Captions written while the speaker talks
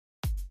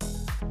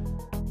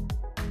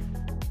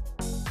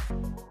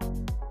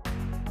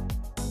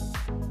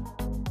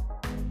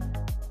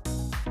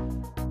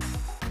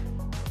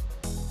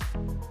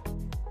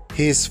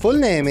His full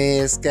name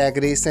is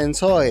Cagri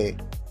Sensoy.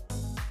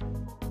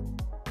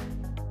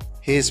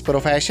 His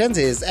profession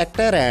is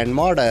actor and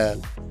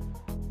model.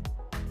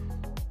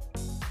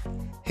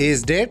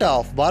 His date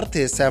of birth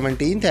is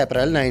 17th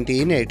April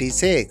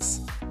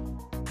 1986.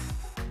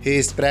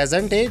 His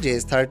present age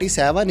is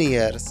 37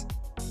 years.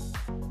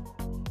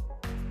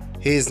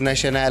 His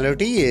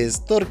nationality is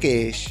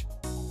Turkish.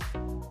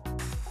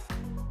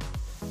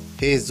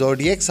 His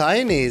zodiac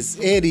sign is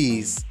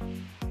Aries.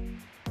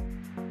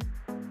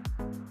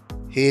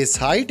 His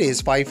height is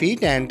 5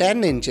 feet and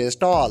 10 inches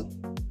tall.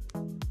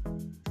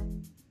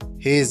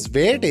 His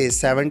weight is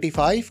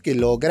 75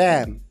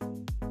 kg.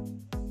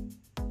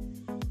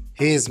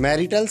 His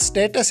marital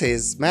status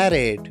is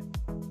married.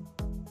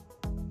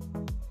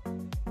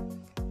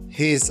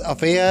 His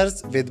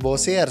affairs with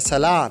Bosser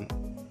Salan.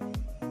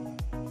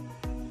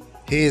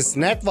 His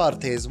net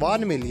worth is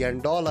 $1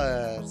 million.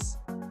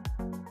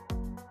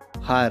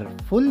 Her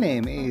full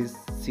name is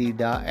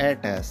Ceyda.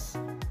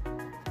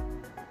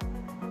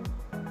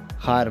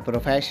 Her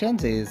profession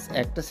is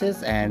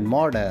actress and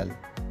model.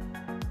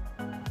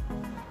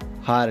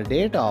 Her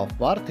date of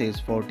birth is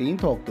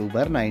 14th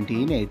October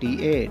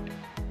 1988.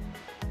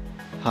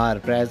 Her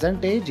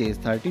present age is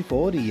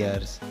 34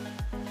 years.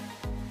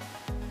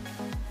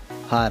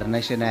 Her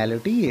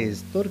nationality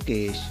is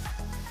Turkish.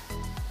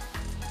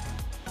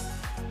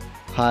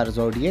 Her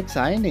zodiac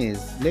sign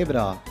is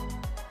Libra.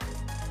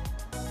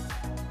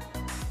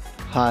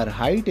 Her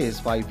height is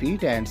 5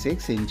 feet and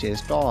 6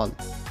 inches tall.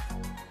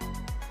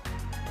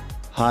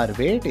 Her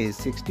weight is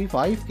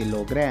 65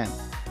 kg.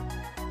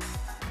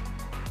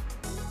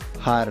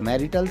 Her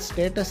marital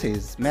status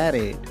is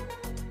married.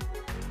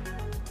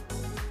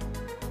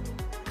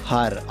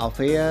 Her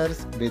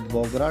affairs with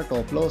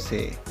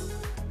Biography.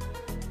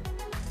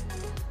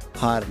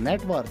 Her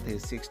net worth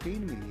is $16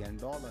 million.